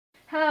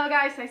Hello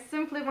guys, I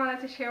simply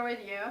wanted to share with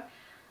you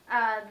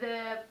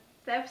the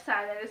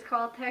website that is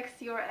called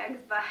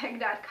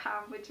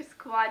textyourexbag.com, which is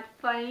quite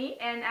funny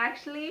and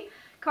actually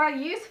quite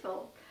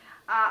useful.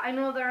 I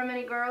know there are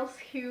many girls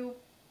who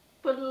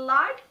would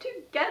like to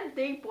get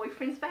their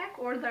boyfriends back,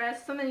 or there are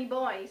so many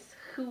boys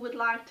who would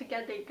like to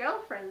get their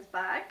girlfriends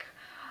back,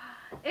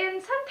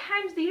 and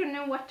sometimes they don't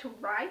know what to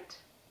write,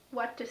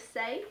 what to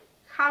say,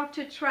 how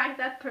to track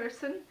that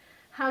person,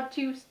 how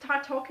to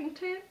start talking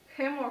to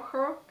him or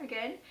her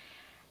again.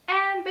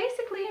 And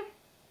basically,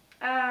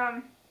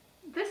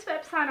 this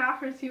website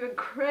offers you a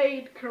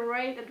great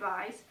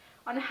advice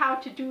on how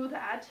to do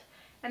that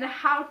and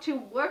how to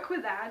work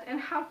with that and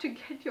how to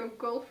get your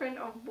girlfriend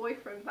or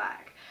boyfriend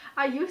back.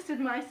 I used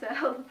it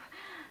myself.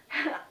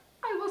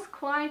 I was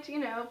quite,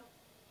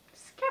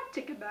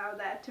 skeptic about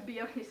that, to be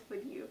honest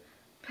with you.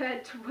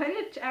 But when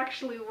it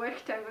actually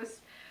worked, I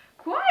was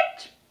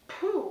quite,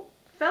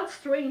 felt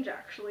strange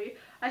actually.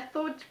 I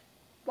thought,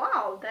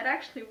 wow, that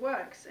actually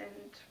works,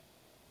 and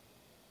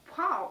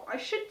wow, I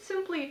should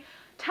simply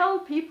tell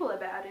people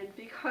about it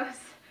because,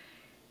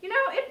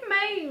 it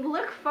may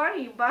look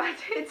funny, but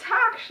it's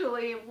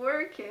actually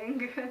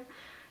working.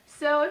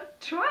 So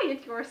try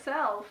it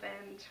yourself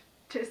and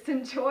just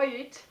enjoy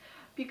it,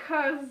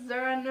 because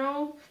there are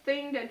no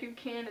thing that you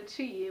can't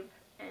achieve,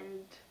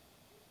 and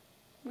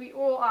we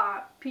all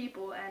are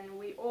people and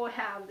we all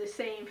have the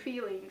same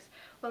feelings.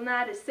 Well,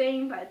 not the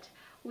same, but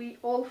we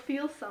all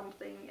feel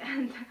something,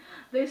 and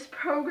this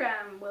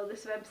program, well,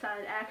 this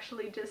website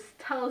actually just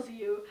tells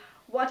you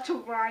what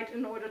to write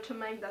in order to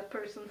make that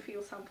person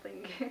feel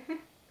something.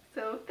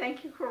 So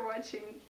thank you for watching.